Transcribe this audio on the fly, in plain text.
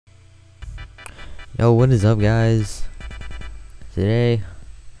Yo, what is up, guys? Today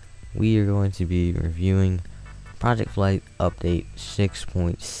we are going to be reviewing Project Flight Update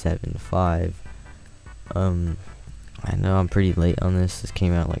 6.75. I know I'm pretty late on this. This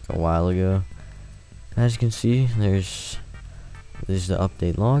came out like a while ago. As you can see, there's the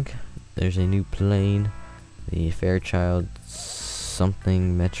update log. There's a new plane, the Fairchild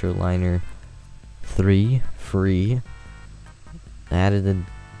something Metroliner 3 free. Added the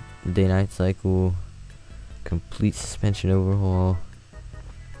day-night cycle, complete suspension overhaul,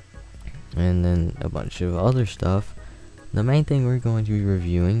 and then a bunch of other stuff. The main thing we're going to be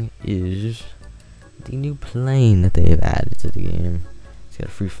reviewing is the new plane that they have added to the game. It's got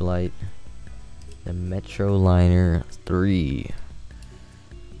a free flight, the Metroliner 3.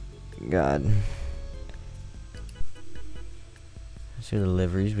 God. So the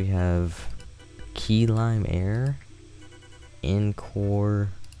liveries, we have Key Lime Air, Encore,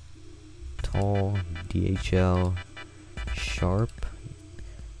 Tall, DHL, Sharp,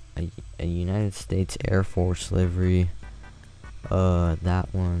 a United States Air Force livery. That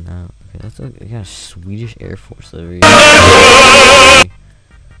one. Okay, that's a Swedish Air Force livery.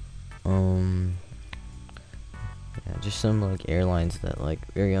 Yeah, just some like airlines that like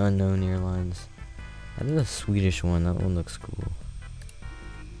very unknown airlines. I did a Swedish one. That one looks cool.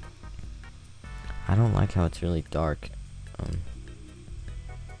 I don't like how it's really dark.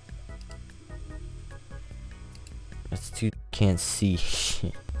 That's too can't see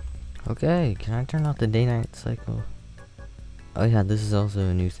shit. Okay, can I turn off the day-night cycle? Oh yeah, this is also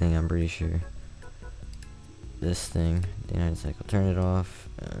a new thing, I'm pretty sure. This thing, day-night cycle, turn it off.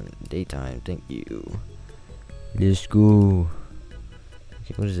 Daytime, thank you. Let's go.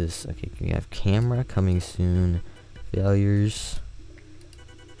 Okay, what is this? Okay, we have camera coming soon. Failures.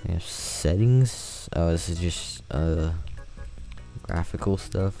 We have settings. Oh, this is just graphical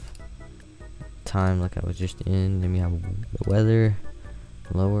stuff. Time, like I was just in. Then we have the weather.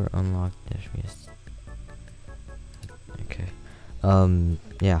 Lower unlock dash. Okay.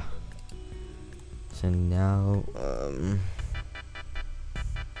 Yeah. So now,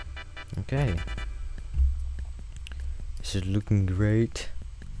 okay. This is looking great.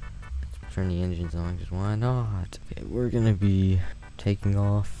 Let's turn the engines on, because why not? Okay, we're gonna be taking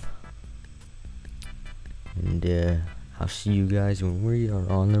off. And, I'll see you guys when we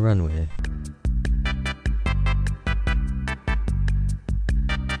are on the runway.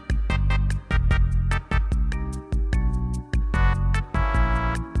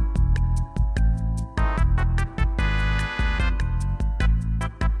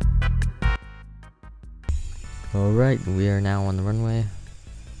 Alright, we are now on the runway.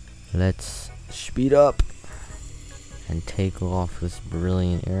 Let's speed up and take off this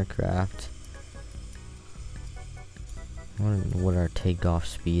brilliant aircraft. I wonder what our takeoff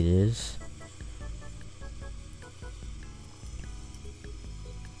speed is.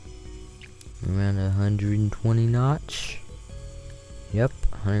 Around 120 knots. Yep,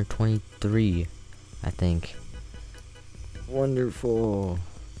 123, I think. Wonderful.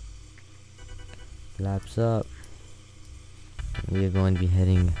 Flaps up. We are going to be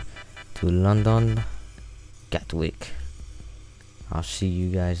heading to London, Gatwick. I'll see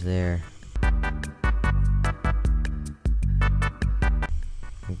you guys there.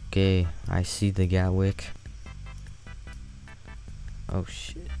 Okay, I see the Gatwick. Oh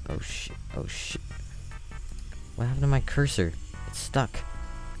shit, oh shit, oh shit. What happened to my cursor? It's stuck.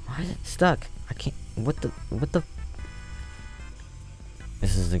 Why is it stuck? I can't, what the?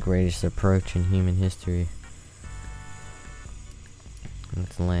 This is the greatest approach in human history.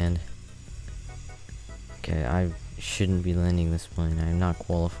 Let's land. Okay, I shouldn't be landing this plane. I am not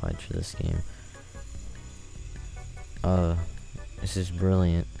qualified for this game. This is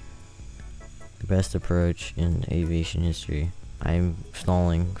brilliant. Best approach in aviation history. I'm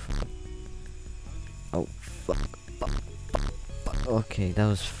stalling. Oh, fuck. Okay, that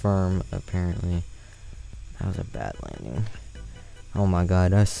was firm, apparently. That was a bad landing. Oh my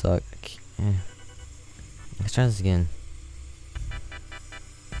god, I suck. Let's try this again.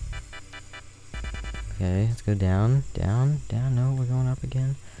 Okay, let's go down, down. No, we're going up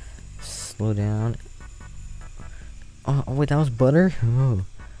again. Slow down. Oh wait, that was butter? Oh.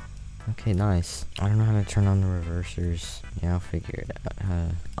 Okay, nice. I don't know how to turn on the reversers. Yeah, I'll figure it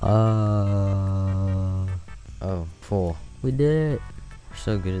out. Oh, full. We did it. We're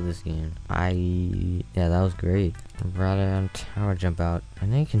so good at this game. Yeah, that was great. Brought it on tower jump out. I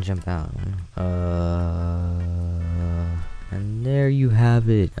think you can jump out. And there you have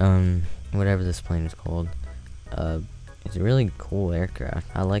it. Whatever this plane is called. It's a really cool aircraft.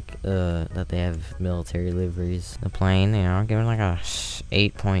 I like that they have military liveries. The plane, you know, give it like a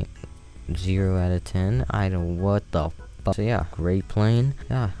 8.8 0 out of 10. I don't, what the fuck. So yeah, great plane.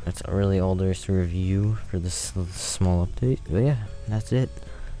 Yeah, that's a really oldest review for this small update. But yeah, that's it.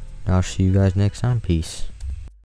 I'll see you guys next time. Peace.